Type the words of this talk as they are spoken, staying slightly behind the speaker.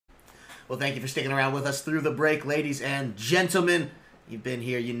Well, thank you for sticking around with us through the break, ladies and gentlemen. You've been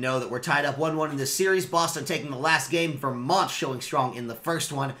here, you know that we're tied up 1-1 in this series. Boston taking the last game. Vermont showing strong in the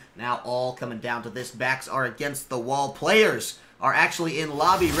first one. Now all coming down to this. Backs are against the wall. Players are actually in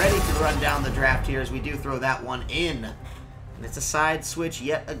lobby, ready to run down the draft here as we do throw that one in. And it's a side switch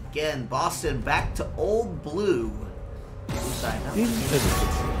yet again. Boston back to old blue. Blue side, no.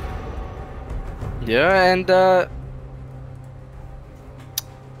 Yeah, and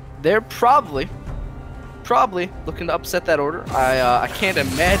they're probably looking to upset that order. I can't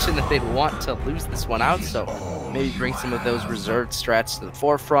imagine that they'd want to lose this one out, so maybe bring some of those reserved strats to the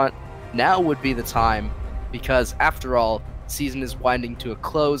forefront. Now would be the time, because after all, season is winding to a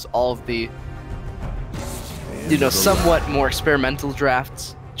close. All of the, somewhat more experimental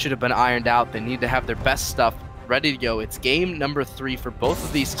drafts should have been ironed out. They need to have their best stuff ready to go. It's game number 3 for both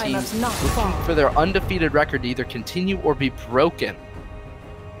of these teams, looking for their undefeated record to either continue or be broken.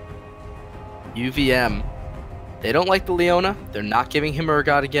 UVM, they don't like the Leona. They're not giving him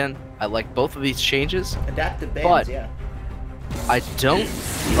Urgot again. I like both of these changes. Adaptive bans, but yeah. I don't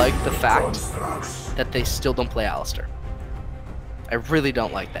like the fact that they still don't play Alistar. I really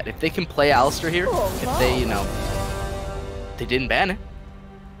don't like that. If they can play Alistar here, if they, they didn't ban it.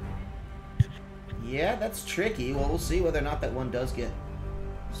 Yeah, that's tricky. Well, we'll see whether or not that one does get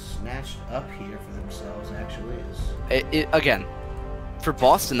snatched up here for themselves, actually. Again, for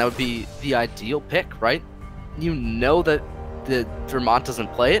Boston, that would be the ideal pick, right? You know that the Vermont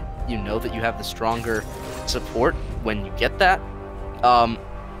doesn't play it. You know that you have the stronger support when you get that.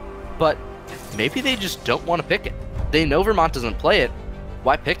 But maybe they just don't want to pick it. They know Vermont doesn't play it.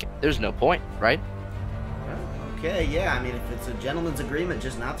 Why pick it? There's no point, right? Okay, yeah. I mean, if it's a gentleman's agreement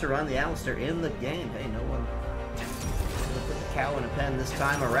just not to run the Alistar in the game, hey, no one gonna put the cow in a pen this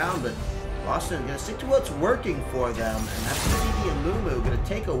time around, but Boston going to stick to what's working for them, and that's going to be the Amumu, going to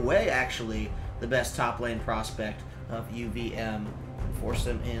take away, actually, the best top lane prospect of UVM, force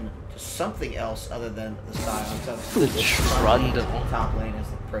them into something else other than the Scion. The Trundle. Top lane,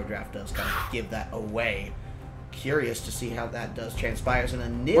 as the pro draft does kind of give that away. Curious to see how that does transpires. And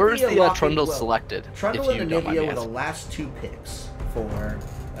Anivia, where's the Trundle selected? Trundle and Anivia were the last 2 picks for...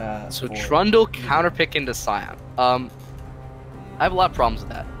 so Trundle counterpick into Scion. I have a lot of problems with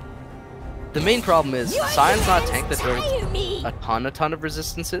that. The main problem is Sion's not a tank that builds a ton of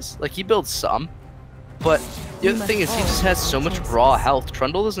resistances. Like, he builds some, but the other thing is he just has so much raw health.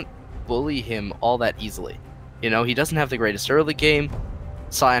 Trundle doesn't bully him all that easily. He doesn't have the greatest early game.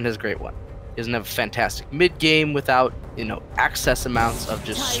 Sion has a great one. He doesn't have a fantastic mid game without, excess amounts of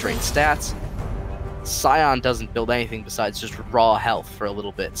just straight stats. Sion doesn't build anything besides just raw health for a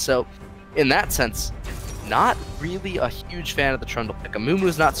little bit. So, in that sense, not really a huge fan of the Trundle pick.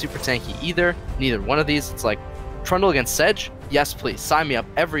 Amumu's not super tanky either. Neither one of these. It's like, Trundle against Sedge? Yes, please. Sign me up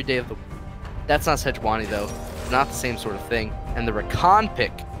every day of the week. That's not Sejuani, though. Not the same sort of thing. And the Rakan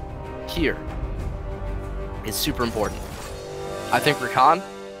pick here is super important. I think Rakan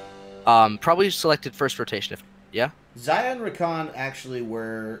probably selected first rotation. Yeah? Zion Rakan actually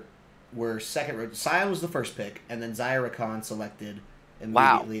were second. Zion was the first pick, and then Zion Rakan selected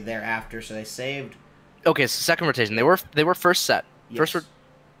immediately thereafter, so they saved... Okay, so second rotation. They were first set. Yes.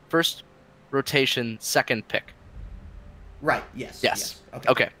 First rotation, second pick. Right, yes.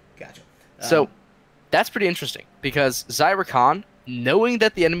 Okay. Gotcha. So, that's pretty interesting, because Zyra Khan, knowing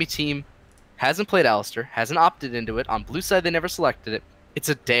that the enemy team hasn't played Alistar, hasn't opted into it, on blue side they never selected it, it's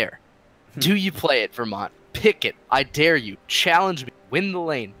a dare. Do you play it, Vermont? Pick it. I dare you. Challenge me. Win the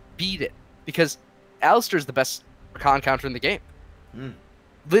lane. Beat it. Because Alistar is the best Rakan counter in the game.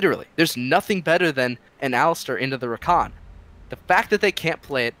 Literally. There's nothing better than an Alistar into the Rakan. The fact that they can't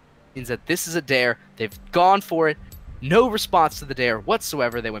play it means that this is a dare. They've gone for it. No response to the dare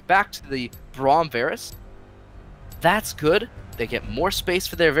whatsoever. They went back to the Braum Varus. That's good. They get more space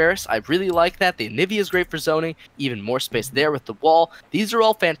for their Varus. I really like that. The Anivia is great for zoning. Even more space there with the wall. These are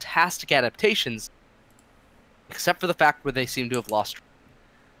all fantastic adaptations, except for the fact where they seem to have lost.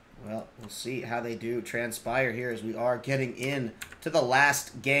 Well, we'll see how they do transpire here as we are getting in to the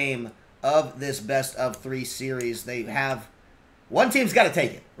last game of this best-of-3 series. They have... One team's got to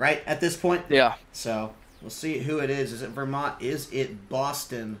take it, right, at this point? Yeah. So, we'll see who it is. Is it Vermont? Is it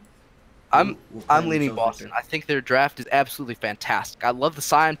Boston? I'm leaning Boston. I think their draft is absolutely fantastic. I love the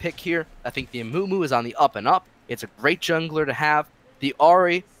Sion pick here. I think the Amumu is on the up and up. It's a great jungler to have. The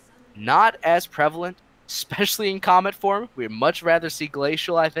Ahri, not as prevalent, especially in Comet form. We'd much rather see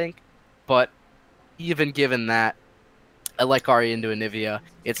Glacial, I think. But even given that, I like Ahri into Anivia.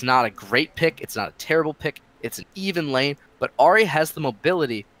 It's not a great pick. It's not a terrible pick. It's an even lane. But Ahri has the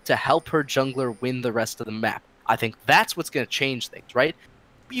mobility to help her jungler win the rest of the map. I think that's what's going to change things, right?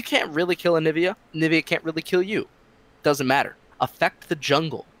 You can't really kill Anivia. Anivia can't really kill you. Doesn't matter. Affect the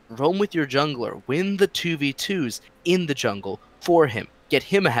jungle. Roam with your jungler. Win the 2v2s in the jungle for him. Get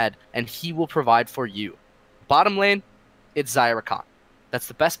him ahead, and he will provide for you. Bottom lane, it's Zyra Khan. That's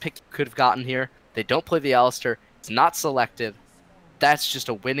the best pick you could have gotten here. They don't play the Alistar. It's not selective. That's just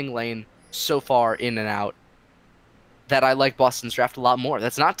a winning lane so far in and out that I like Boston's draft a lot more.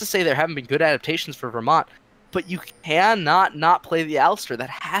 That's not to say there haven't been good adaptations for Vermont, but you cannot not play the Alistar. That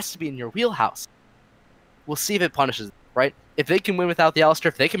has to be in your wheelhouse. We'll see if it punishes them, right? If they can win without the Alistar,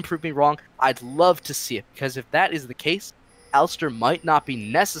 if they can prove me wrong, I'd love to see it. Because if that is the case, Alistar might not be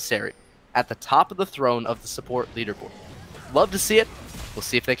necessary at the top of the throne of the support leaderboard. Love to see it. We'll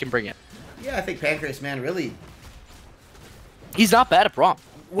see if they can bring it. Yeah, I think Pancreas Man really... He's not bad at Braum.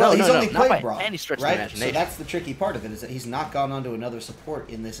 Well, he's only not played by Braum, any stretch of the right? imagination. So that's the tricky part of it, is that he's not gone on to another support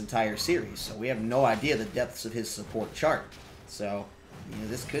in this entire series. So we have no idea the depths of his support chart. So,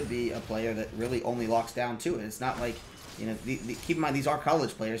 this could be a player that really only locks down to it. It's not like, keep in mind, these are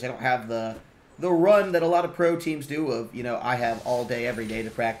college players. They don't have the run that a lot of pro teams do of, I have all day, every day to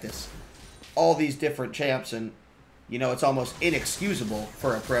practice all these different champs, and, it's almost inexcusable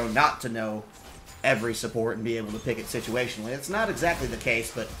for a pro not to know every support and be able to pick it situationally. It's not exactly the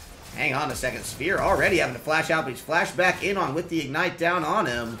case, but hang on a second. Sphere already having to flash out, but he's flashed back in on with the Ignite down on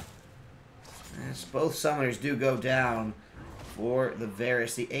him. As both summoners do go down for the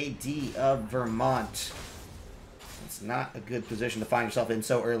Varus, the AD of Vermont. It's not a good position to find yourself in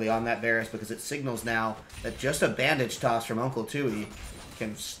so early on that Varus, because it signals now that just a bandage toss from Uncle Tui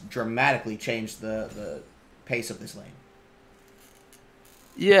can dramatically change the pace of this lane.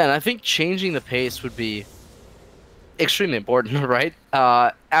 Yeah, and I think changing the pace would be extremely important, right?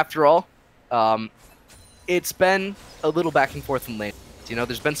 After all, it's been a little back and forth in lanes.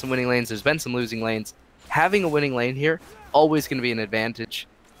 There's been some winning lanes, there's been some losing lanes. Having a winning lane here, always going to be an advantage.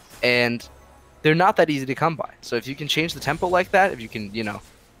 And they're not that easy to come by. So if you can change the tempo like that, if you can,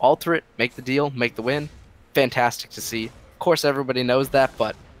 alter it, make the deal, make the win, fantastic to see. Of course, everybody knows that,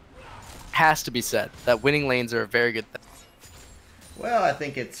 but has to be said that winning lanes are a very good thing. Well, I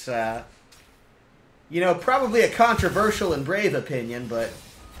think it's, probably a controversial and brave opinion, but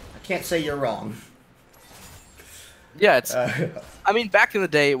I can't say you're wrong. Yeah, it's... I mean, back in the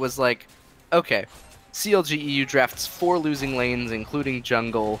day, it was like, okay, CLG EU drafts 4 losing lanes, including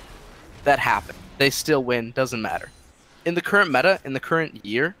jungle. That happened. They still win. Doesn't matter. In the current meta, in the current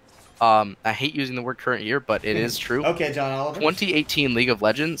year, I hate using the word current year, but it is true. Okay, John Oliver. 2018 League of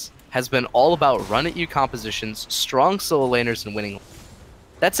Legends has been all about run-at-you compositions, strong solo laners, and winning.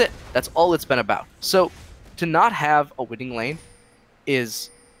 That's it. That's all it's been about. So, to not have a winning lane is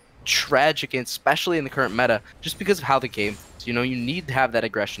tragic, especially in the current meta, just because of how the game is. You need to have that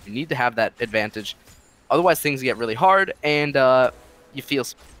aggression. You need to have that advantage. Otherwise, things get really hard, and you feel...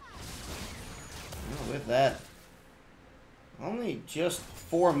 With that, only just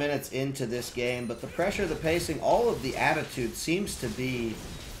 4 minutes into this game, but the pressure, the pacing, all of the attitude seems to be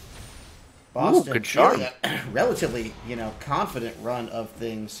Boston. Ooh, good shot. Really a relatively, confident run of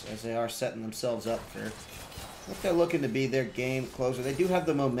things as they are setting themselves up for what they're looking to be their game closer. They do have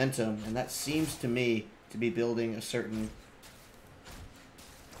the momentum, and that seems to me to be building a certain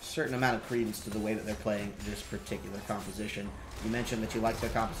amount of credence to the way that they're playing this particular composition. You mentioned that you like their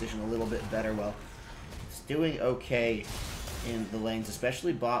composition a little bit better. Well, it's doing okay in the lanes,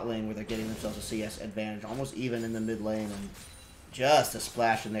 especially bot lane, where they're getting themselves a CS advantage, almost even in the mid lane, and just a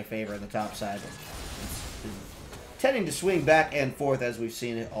splash in their favor on the top side. It's tending to swing back and forth as we've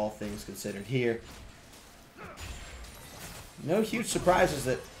seen it, all things considered here. No huge surprises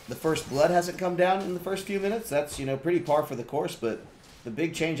that the first blood hasn't come down in the first few minutes. That's, pretty par for the course, but the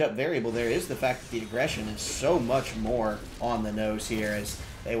big change-up variable there is the fact that the aggression is so much more on the nose here as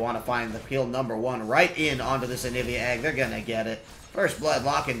they want to find the kill number 1 right in onto this Anivia egg. They're going to get it. First blood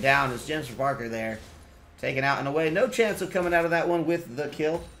locking down as Jennifer Parker there. Taken out and away. No chance of coming out of that one with the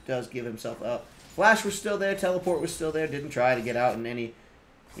kill. Does give himself up. Flash was still there. Teleport was still there. Didn't try to get out in any,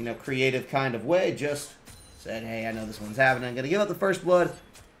 creative kind of way. Just said, hey, I know this one's happening. I'm going to give up the first blood.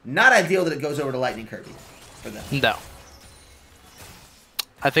 Not ideal that it goes over to Lightning Kirby for them. No.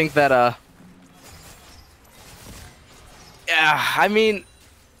 I think that, yeah, I mean,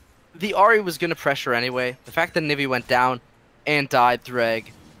 the Ahri was going to pressure anyway. The fact that Nivi went down and died through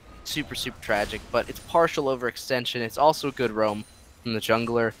egg, super, super tragic. But it's partial overextension. It's also a good roam from the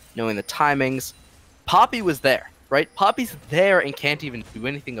jungler, knowing the timings. Poppy was there, right? Poppy's there and can't even do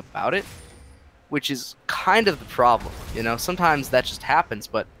anything about it, which is kind of the problem. Sometimes that just happens,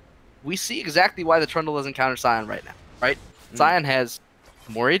 but we see exactly why the Trundle doesn't counter Sion right now, right? Sion has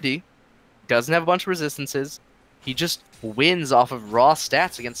more AD, doesn't have a bunch of resistances, He just wins off of raw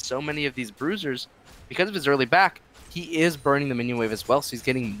stats against so many of these bruisers. Because of his early back, he is burning the minion wave as well, so he's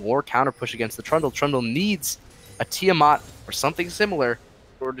getting more counter push against the Trundle. Trundle needs a Tiamat or something similar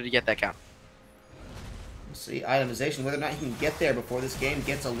in order to get that counter. We'll see itemization, whether or not he can get there before this game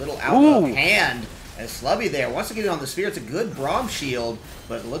gets a little out of hand. As Slubby there wants to get it on the sphere. It's a good Braum shield,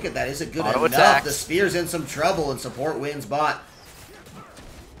 but look at that. Is it good enough? Attack. The sphere's in some trouble, and support wins bot.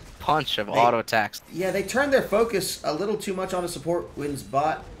 Punch of auto attacks. Yeah, they turned their focus a little too much on a support wins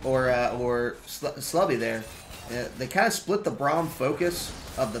bot or Slubby there. They kind of split the Braum focus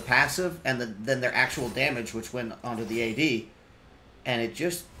of the passive and then their actual damage, which went onto the AD, and it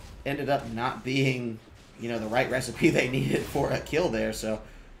just ended up not being, you know, the right recipe they needed for a kill there. So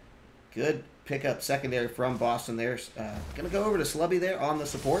good pickup secondary from Boston there. Gonna go over to Slubby there on the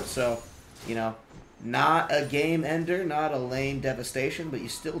support. So, you know, not a game ender, not a lane devastation, but you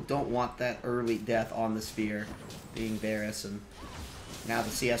still don't want that early death on the sphere being Varus. And now the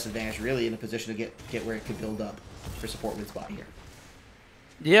CS advantage really in a position to get where it could build up for support with spot here.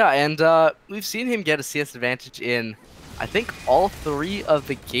 Yeah, and we've seen him get a CS advantage in, I think, all 3 of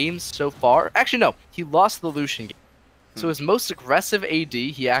the games so far. Actually, no, he lost the Lucian game. So his most aggressive AD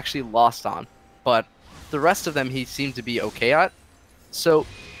he actually lost on, but the rest of them he seemed to be okay at. So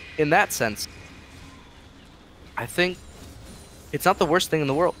in that sense, I think it's not the worst thing in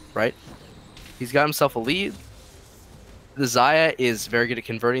the world, right? He's got himself a lead. The Xayah is very good at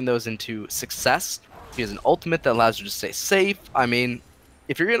converting those into success. He has an ultimate that allows you to stay safe. I mean,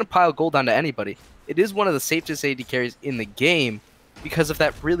 if you're going to pile gold onto anybody, it is one of the safest AD carries in the game because of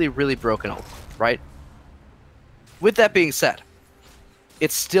that really, really broken ult, right? With that being said,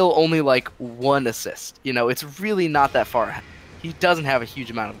 it's still only like 1 assist. You know, it's really not that far ahead. He doesn't have a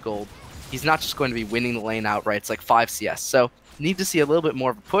huge amount of gold. He's not just going to be winning the lane outright. It's like 5 CS. So need to see a little bit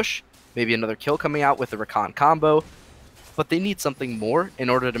more of a push. Maybe another kill coming out with the Rakan combo. But they need something more in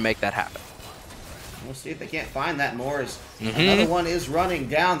order to make that happen. We'll see if they can't find that more. As another one is running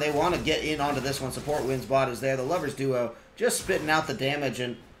down. They want to get in onto this one. Support wins bot is there. The Lovers duo just spitting out the damage.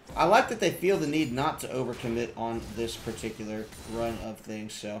 And I like that they feel the need not to overcommit on this particular run of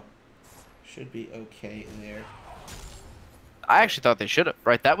things. So should be okay there. I actually thought they should have,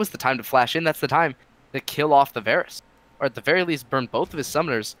 right? That was the time to flash in. That's the time to kill off the Varus. Or at the very least, burn both of his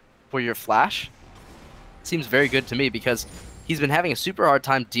summoners for your flash. Seems very good to me because he's been having a super hard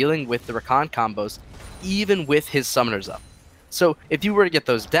time dealing with the Rakan combos, even with his summoners up. So if you were to get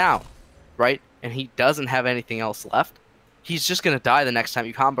those down, right, and he doesn't have anything else left, he's just going to die the next time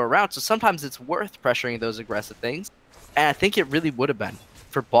you combo around. So sometimes it's worth pressuring those aggressive things. And I think it really would have been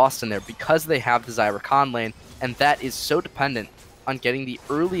for Boston there because they have the Xayah Rakan lane, and that is so dependent on getting the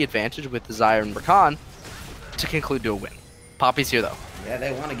early advantage with the Xayah and Rakan to conclude to a win. Poppy's here, though. Yeah,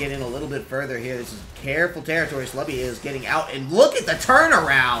 they want to get in a little bit further here. This is careful territory. Slubby is getting out, and look at the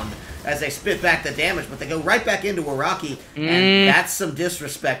turnaround as they spit back the damage, but they go right back into Araki, and that's some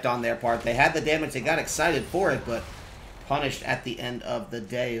disrespect on their part. They had the damage, they got excited for it, but punished at the end of the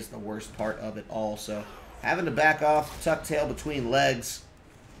day is the worst part of it all. So having to back off, tuck tail between legs,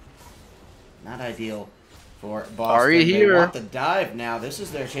 not ideal for Boston. Ahri here. They want the dive now. This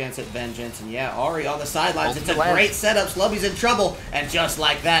is their chance at vengeance. And yeah, Ahri on the sidelines. It's a great setup. Slubby's in trouble. And just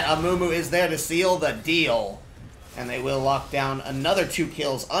like that, Amumu is there to seal the deal. And they will lock down another 2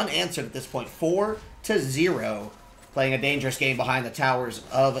 kills unanswered at this point. 4-0. Playing a dangerous game behind the towers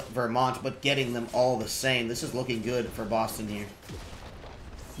of Vermont, but getting them all the same. This is looking good for Boston here.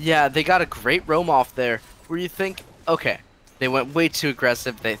 Yeah, they got a great roam off there where you think, okay, they went way too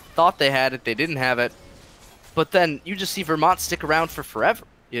aggressive. They thought they had it. They didn't have it. But then you just see Vermont stick around for forever,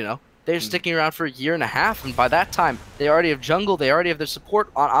 you know? They're sticking around for 1.5 years, and by that time, they already have jungle, they already have their support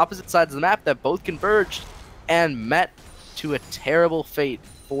on opposite sides of the map that both converged and met to a terrible fate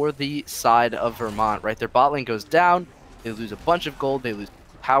for the side of Vermont, right? Their bot lane goes down, they lose a bunch of gold, they lose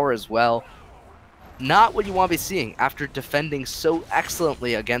power as well. Not what you want to be seeing after defending so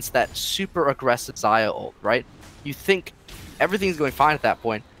excellently against that super aggressive Xayah ult, right? You think everything's going fine at that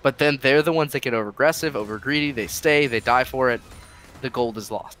point, but then they're the ones that get over-aggressive, over-greedy, they stay, they die for it, the gold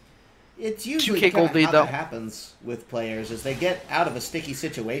is lost. It's usually kind of how that happens with players, is they get out of a sticky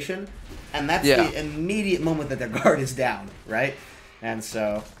situation, and that's the immediate moment that their guard is down, right? And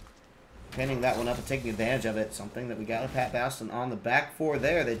so, pinning that one up and taking advantage of it, something that we got to pat Boston on the back for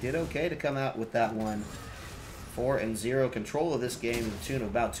there. They did okay to come out with that one. 4-0 control of this game to the tune of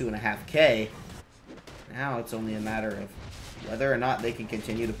about 2.5K. Now it's only a matter of whether or not they can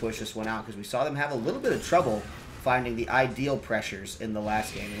continue to push this one out, because we saw them have a little bit of trouble finding the ideal pressures in the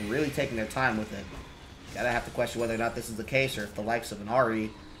last game and really taking their time with it. Gotta have to question whether or not this is the case, or if the likes of an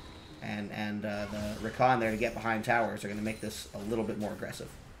Ahri and the recon there to get behind towers are going to make this a little bit more aggressive.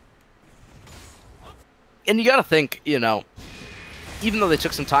 And you got to think, you know, even though they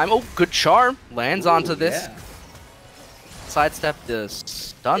took some time, oh, good charm, lands onto this. Yeah. Sidestep the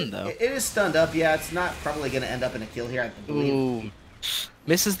stun, though. It is stunned up, yeah. It's not probably going to end up in a kill here, I believe. Ooh.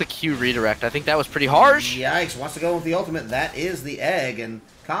 Misses the Q redirect. I think that was pretty harsh. Yikes, wants to go with the ultimate. That is the egg, and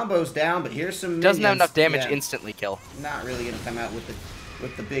combo's down, but here's some minions. Doesn't have enough damage, instantly kill. Not really going to come out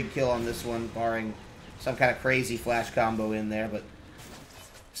with the big kill on this one, barring some kind of crazy flash combo in there, but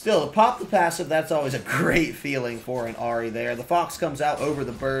still, to pop the passive, that's always a great feeling for an Ahri there. The fox comes out over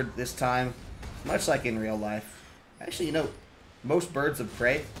the bird this time, much like in real life. Actually, you know, most birds of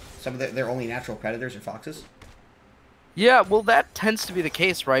prey, some of their only natural predators are foxes. Yeah, well, that tends to be the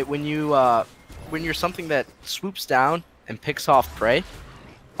case, right? When you're something that swoops down and picks off prey,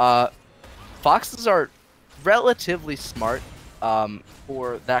 foxes are relatively smart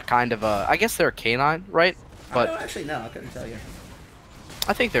for that kind of I guess they're a canine, right? But I don't actually know. I couldn't tell you.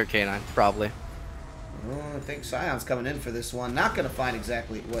 I think they're canine, probably. Oh, I think Scion's coming in for this one. Not going to find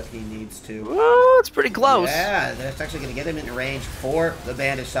exactly what he needs to. Oh, it's pretty close. Yeah, that's actually going to get him into range for the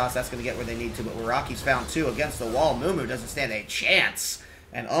bandage toss. That's going to get where they need to. But Waraki's found two against the wall. Mumu doesn't stand a chance.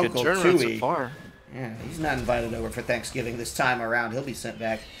 And Uncle Tui. So far. Yeah, he's not invited over for Thanksgiving this time around. He'll be sent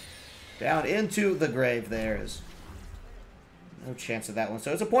back down into the grave there. Is no chance of that one.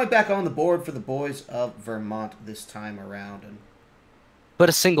 So it's a point back on the board for the boys of Vermont this time around. But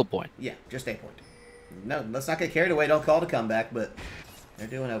a single point. Yeah, just a point. No, let's not get carried away. Don't call it a comeback, but they're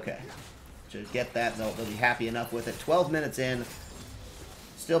doing okay. To get that, they'll be happy enough with it. 12 minutes in.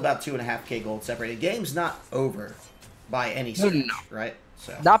 Still about 2.5K gold separated. Game's not over by any stretch, right?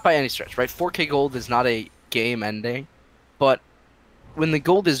 So not by any stretch, right? 4K gold is not a game ending, but when the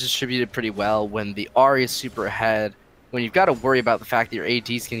gold is distributed pretty well, when the Ahri is super ahead, when you've got to worry about the fact that your AD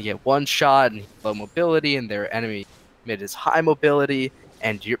is going to get one shot and low mobility, and their enemy mid is high mobility,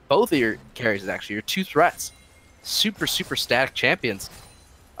 and both of your carries, actually, your two threats, super static champions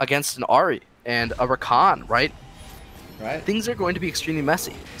against an Ahri and a Rakan, right? Right. Things are going to be extremely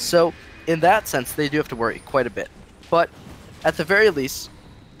messy. So, in that sense, they do have to worry quite a bit. But, at the very least,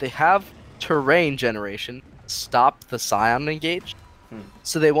 they have terrain generation stop the Scion engage,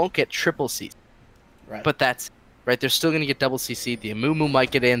 so they won't get triple CC. Right. But that's, right, they're still going to get double CC. The Amumu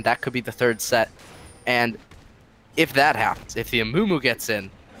might get in. That could be the third set. And if that happens, if the Amumu gets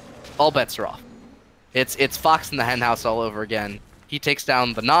in, all bets are off. It's Fox in the henhouse all over again. He takes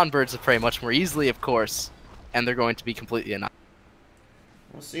down the non-birds of prey much more easily, of course, and they're going to be completely annihilated.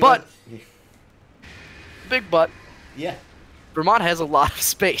 We'll see. But, big but, yeah, Vermont has a lot of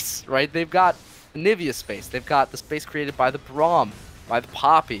space, right? They've got Nivea space. They've got the space created by the Braum, by the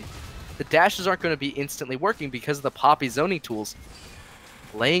Poppy. The dashes aren't going to be instantly working because of the Poppy zoning tools.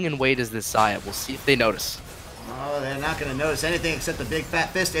 Laying in wait is this Xayah. We'll see if they notice. Oh, they're not going to notice anything except the big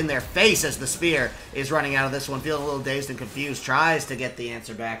fat fist in their face as the spear is running out of this one. Feeling a little dazed and confused. Tries to get the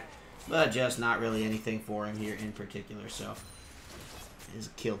answer back, but just not really anything for him here in particular. So, his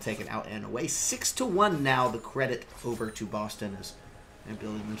kill taken out and away. 6-1 now. The credit over to Boston as they're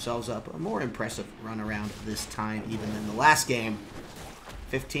building themselves up a more impressive run around this time, even than the last game.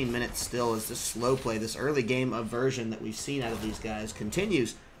 15 minutes still as this slow play, this early game of version that we've seen out of these guys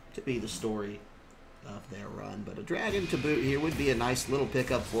continues to be the story of their run. But a dragon to boot here would be a nice little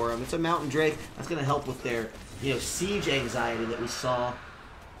pickup for them. It's a mountain drake. That's going to help with their, siege anxiety that we saw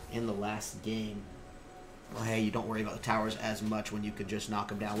in the last game. Well, hey, you don't worry about the towers as much when you could just knock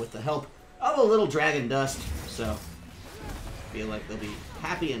them down with the help of a little dragon dust. So, I feel like they'll be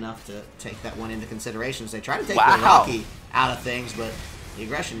happy enough to take that one into consideration as they try to take the Rocky out of things, but the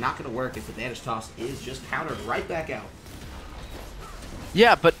aggression not going to work if the bandage toss is just countered right back out.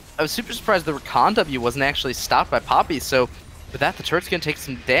 Yeah, but I was super surprised the Rakan W wasn't actually stopped by Poppy, so with that, the turret's going to take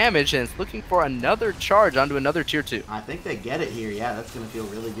some damage, and it's looking for another charge onto another tier 2. I think they get it here, yeah. That's going to feel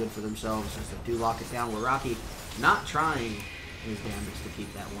really good for themselves as they do lock it down. Rocky not trying his damage to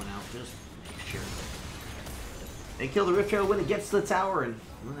keep that one out, just make sure. They kill the Rift Herald when it gets to the tower, and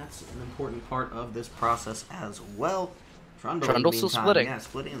that's an important part of this process as well. Trundle still splitting. Yeah,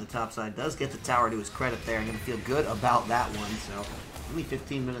 splitting on the top side. Does get the tower to his credit there. I'm going to feel good about that one. So, only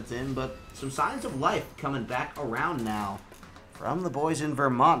 15 minutes in, but some signs of life coming back around now from the boys in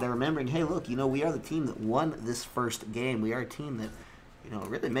Vermont. They're remembering, hey, look, we are the team that won this first game. We are a team that,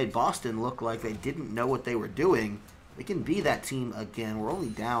 really made Boston look like they didn't know what they were doing. We can be that team again. We're only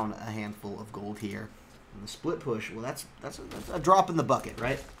down a handful of gold here. And the split push, well, that's a drop in the bucket,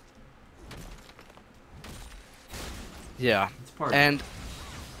 right? Yeah, and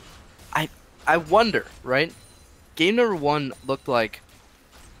I wonder, right? Game number 1 looked like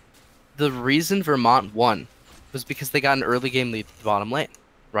the reason Vermont won was because they got an early game lead to the bottom lane,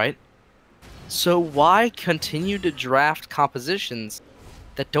 right? So why continue to draft compositions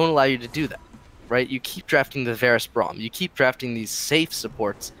that don't allow you to do that, right? You keep drafting the Varus Braum. You keep drafting these safe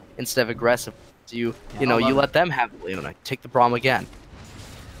supports instead of aggressive. You let them have Leona. Take the Braum again.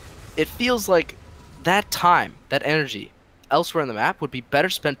 It feels like that time, that energy, elsewhere on the map would be better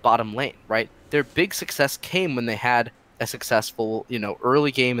spent bottom lane, right? Their big success came when they had a successful,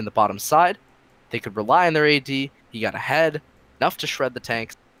 early game in the bottom side. They could rely on their AD. He got ahead, enough to shred the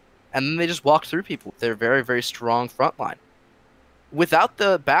tanks, and then they just walked through people with their very, very strong front line. Without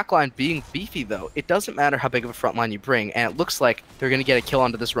the backline being beefy, though, it doesn't matter how big of a front line you bring, and it looks like they're going to get a kill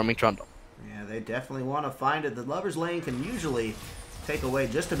onto this roaming Trundle. Yeah, they definitely want to find it. The Lover's Lane can usually take away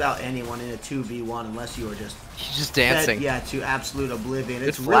just about anyone in a 2v1 unless you are just dancing. To absolute oblivion.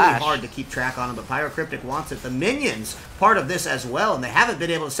 It's really hard to keep track on him, but Pyrocryptic wants it. The minions part of this as well, and they haven't been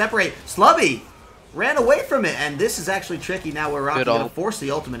able to separate. Slubby ran away from it, and this is actually tricky now where Rocky going to force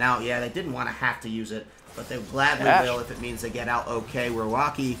the ultimate out. Yeah, they didn't want to have to use it, but they gladly will if it means they get out okay. Where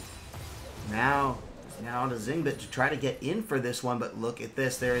Rocky now on to Zingbit to try to get in for this one, but look at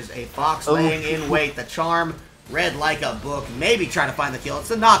this. There is a Fox laying in wait. The charm read like a book. Maybe try to find the kill. It's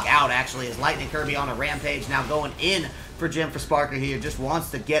the knockout, actually, as Lightning Kirby on a rampage. Now going in for Jim for Sparker here. Just wants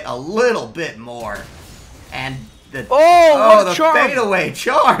to get a little bit more. And the fadeaway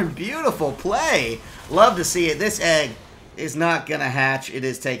charm. Beautiful play. Love to see it. This egg is not going to hatch. It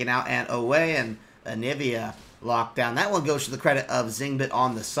is taken out and away. And Anivia locked down. That one goes to the credit of Zingbit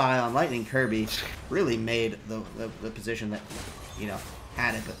on the Scion. Lightning Kirby really made the position that,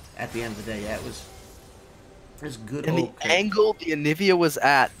 had it. But at the end of the day, yeah, it was good. And the angle the Anivia was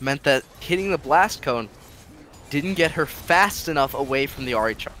at meant that hitting the blast cone didn't get her fast enough away from the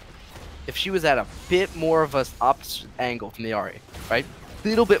Ahri charm. If she was at a bit more of an opposite angle from the Ahri, right? A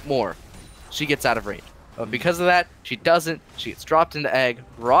little bit more, she gets out of range. But because of that, she doesn't. She gets dropped into egg,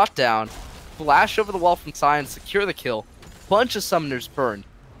 brought down, flash over the wall from Scion, secure the kill, bunch of summoners burned.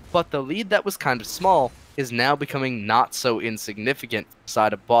 But the lead that was kind of small is now becoming not so insignificant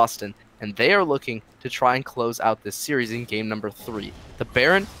side of Boston, and they are looking to try and close out this series in game number 3. The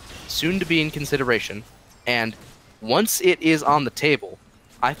Baron, soon to be in consideration, and once it is on the table,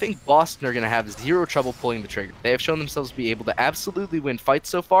 I think Boston are going to have zero trouble pulling the trigger. They have shown themselves to be able to absolutely win fights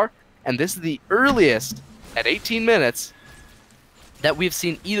so far, and this is the earliest, at 18 minutes, that we've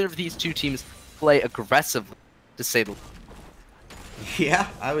seen either of these two teams play aggressively, to say the least. Yeah,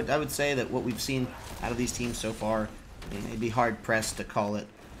 I would say that what we've seen out of these teams so far, it'd be hard-pressed to call it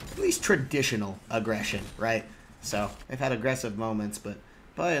at least traditional aggression, right? So they've had aggressive moments, but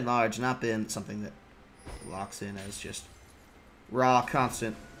by and large, not been something that locks in as just raw,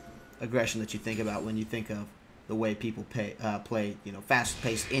 constant aggression that you think about when you think of the way people play,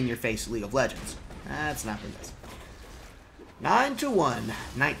 fast-paced, in-your-face League of Legends. That's not been this. 9-1,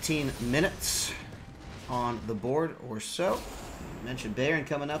 19 minutes on the board or so. I mentioned Baron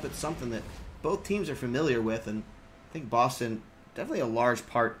coming up. It's something that both teams are familiar with, and I think Boston, definitely a large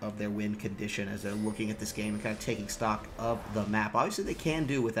part of their win condition as they're looking at this game and kind of taking stock of the map. Obviously, they can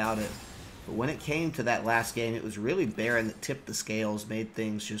do without it, but when it came to that last game, it was really Baron that tipped the scales, made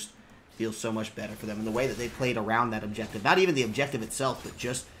things just feel so much better for them, and the way that they played around that objective. Not even the objective itself, but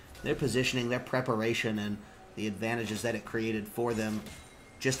just their positioning, their preparation, and the advantages that it created for them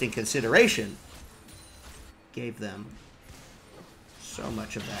just in consideration gave them so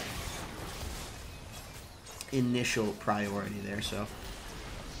much of that initial priority there. So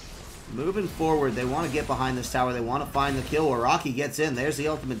moving forward, they want to get behind this tower. They want to find the kill where Rocky gets in. There's the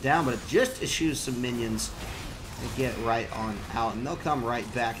ultimate down, but it just eschews some minions. They get right on out, and they'll come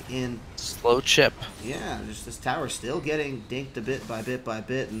right back in. Slow chip. Yeah, just this tower still getting dinked a bit by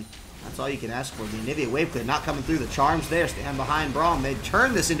bit, and that's all you can ask for. The Anivia wave clear not coming through. The charms there. Stand behind Braum. They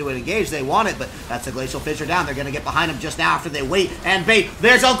turn this into an engage. They want it, but that's a Glacial Fissure down. They're going to get behind him just now after they wait and bait.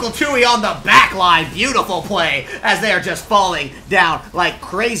 There's Uncle Tui on the back line. Beautiful play as they are just falling down like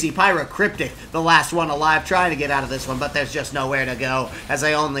crazy. Pyrocryptic, the last one alive, trying to get out of this one, but there's just nowhere to go as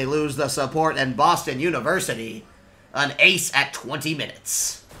they only lose the support. And Boston University, an ace at 20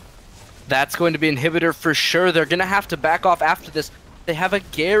 minutes. That's going to be inhibitor for sure. They're going to have to back off after this. They have a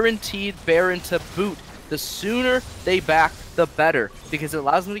guaranteed Baron to boot. The sooner they back, the better, because it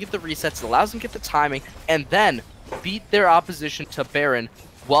allows them to get the resets, it allows them to get the timing, and then beat their opposition to Baron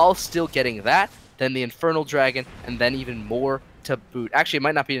while still getting that, then the Infernal Dragon, and then even more to boot. Actually, it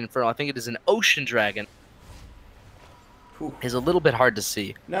might not be an Infernal. I think it is an Ocean Dragon. Is a little bit hard to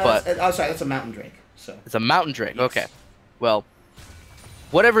see. No, but oh, sorry, that's a Mountain Drake. So it's a Mountain Drake. Yes. Okay. Well,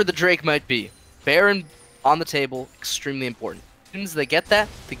 whatever the Drake might be, Baron on the table, extremely important. soon as they get that,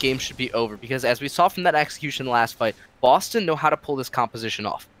 the game should be over. Because as we saw from that execution last fight, Boston know how to pull this composition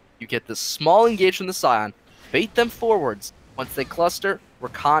off. You get this small engage from the Scion, bait them forwards. Once they cluster,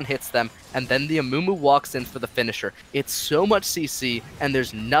 Rakan hits them, and then the Amumu walks in for the finisher. It's so much CC, and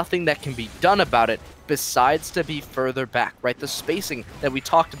there's nothing that can be done about it besides to be further back, right? The spacing that we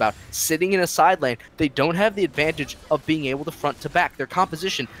talked about, sitting in a side lane, they don't have the advantage of being able to front to back. Their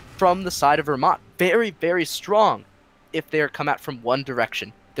composition from the side of Vermont, very, very strong if they are come out from one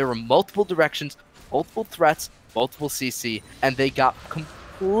direction. There were multiple directions, multiple threats, multiple CC, and they got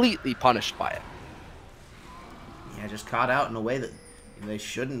completely punished by it. Yeah, just caught out in a way that they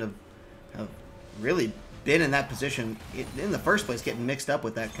shouldn't have really been in that position in the first place, getting mixed up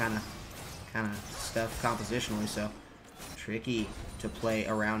with that kind of stuff compositionally. So tricky to play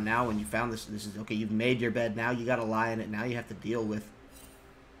around now when you found this. This is okay. You've made your bed. Now you got to lie in it. Now you have to deal with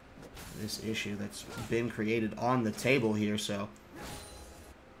this issue that's been created on the table here. So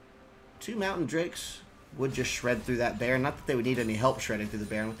 2 Mountain Drakes would just shred through that Baron. Not that they would need any help shredding through the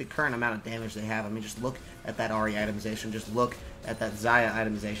Baron with the current amount of damage they have. I mean, just look at that Ahri itemization. Just look at that Xayah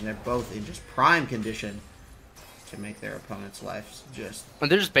itemization. They're both in just prime condition to make their opponent's lives just...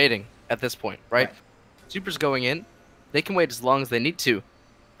 And they're just baiting at this point, right? Super's going in. They can wait as long as they need to.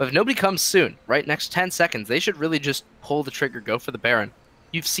 But if nobody comes soon, right, next 10 seconds, they should really just pull the trigger, go for the Baron.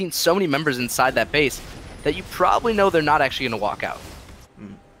 You've seen so many members inside that base that you probably know they're not actually going to walk out.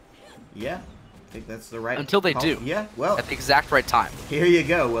 Yeah. I think that's the right until they call. do. Yeah, well, at the exact right time. Here you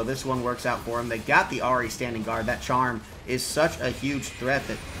go. Well, this one works out for them. They got the Ahri standing guard. That charm is such a huge threat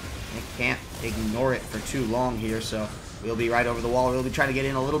that they can't ignore it for too long here. So we'll be right over the wall. We'll be trying to get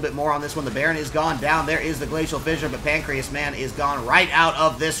in a little bit more on this one. The Baron is gone down. There is the Glacial Fissure, but Pancreas Man is gone right out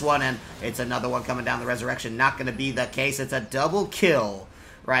of this one, and it's another one coming down the Resurrection. Not going to be the case. It's a double kill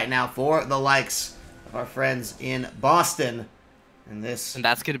right now for the likes of our friends in Boston. And that's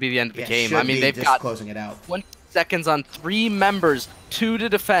going to be the end of the game. I mean, they've got closing it out. 20 seconds on 3 members, 2 to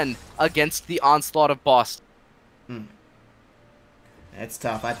defend against the onslaught of Boston. That's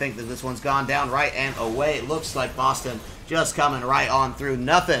tough. I think that this one's gone down right and away. It looks like Boston just coming right on through.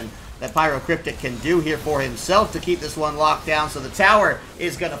 Nothing that Pyrocryptic can do here for himself to keep this one locked down. So the tower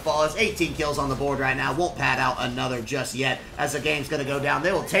is going to fall. It's 18 kills on the board right now. Won't pad out another just yet as the game's going to go down.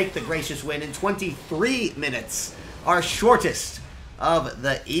 They will take the gracious win in 23 minutes. Our shortest of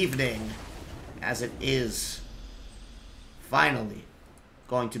the evening, as it is finally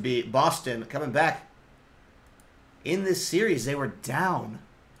going to be Boston coming back in this series. They were down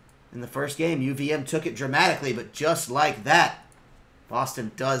in the first game. UVM took it dramatically, but just like that,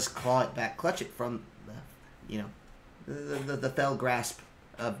 Boston does claw it back, clutch it from the fell grasp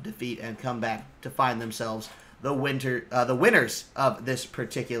of defeat, and come back to find themselves the winners of this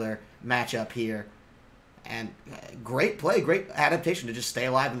particular matchup here. And great play, great adaptation to just stay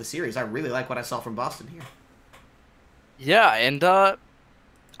alive in the series. I really like what I saw from Boston here. Yeah, and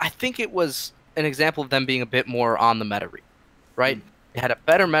I think it was an example of them being a bit more on the meta read, right? They had a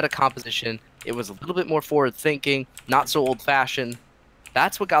better meta composition. It was a little bit more forward-thinking, not so old-fashioned.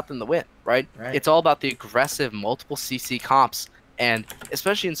 That's what got them the win, right? It's all about the aggressive multiple CC comps, and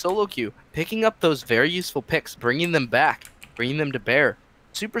especially in solo queue, picking up those very useful picks, bringing them back, bringing them to bear.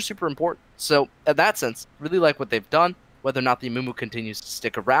 Super, super important. So, in that sense, really like what they've done. Whether or not the Amumu continues to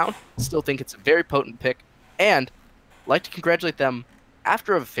stick around, still think it's a very potent pick. And like to congratulate them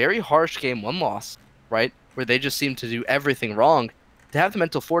after a very harsh game 1 loss, right? Where they just seem to do everything wrong, to have the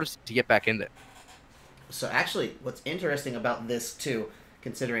mental fortitude to get back in there. So actually, what's interesting about this, too,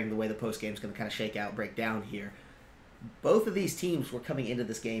 considering the way the post-game is going to kind of shake out, break down here, both of these teams were coming into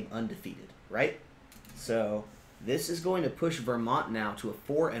this game undefeated, right? So this is going to push Vermont now to a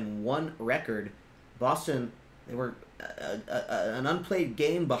 4-1 record. Boston, they were an unplayed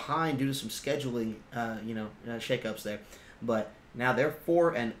game behind due to some scheduling, shakeups there. But now they're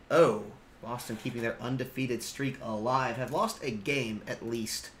 4-0. Boston keeping their undefeated streak alive. Have lost a game at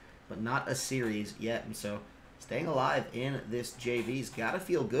least, but not a series yet. And so staying alive in this JV's got to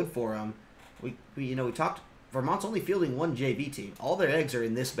feel good for them. We talked. Vermont's only fielding 1 JV team. All their eggs are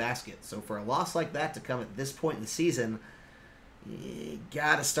in this basket. So for a loss like that to come at this point in the season, you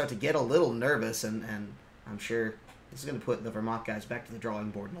got to start to get a little nervous. And I'm sure this is going to put the Vermont guys back to the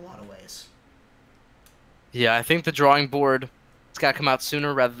drawing board in a lot of ways. Yeah, I think the drawing board, it's got to come out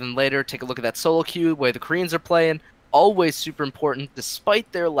sooner rather than later. Take a look at that solo queue, the way the Koreans are playing. Always super important.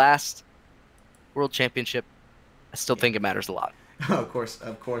 Despite their last World Championship, I still think it matters a lot. Of course,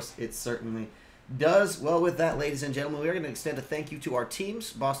 it certainly does. Well, with that, ladies and gentlemen, we are going to extend a thank you to our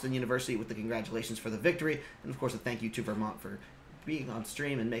teams, Boston University with the congratulations for the victory, and of course a thank you to Vermont for being on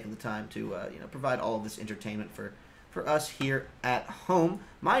stream and making the time to provide all of this entertainment for for us here at home.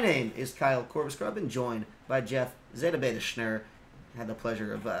 My name is Kyle Corbiscrub, and joined by Jeff Zeta Beta Schnurr. Had the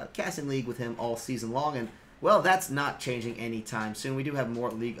pleasure of casting League with him all season long, and well, that's not changing anytime soon. We do have more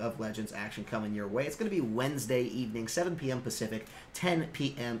League of Legends action coming your way. It's going to be Wednesday evening, 7 p.m. Pacific, 10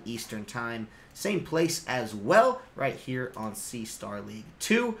 p.m. Eastern Time. Same place as well, right here on C-Star League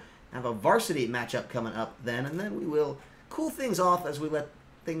 2. Have a varsity matchup coming up then, and then we will cool things off as we let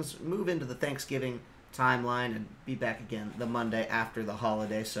things move into the Thanksgiving timeline and be back again the Monday after the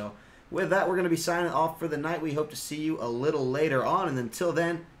holiday. So with that, we're going to be signing off for the night. We hope to see you a little later on, and until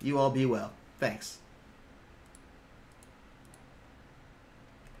then, you all be well. Thanks.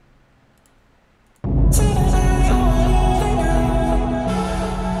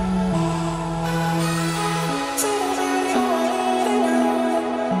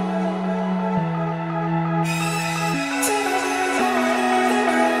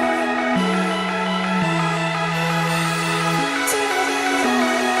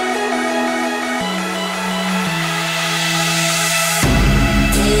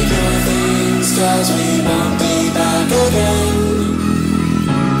 Cause we won't be back again.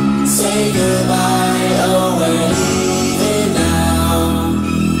 Say goodbye.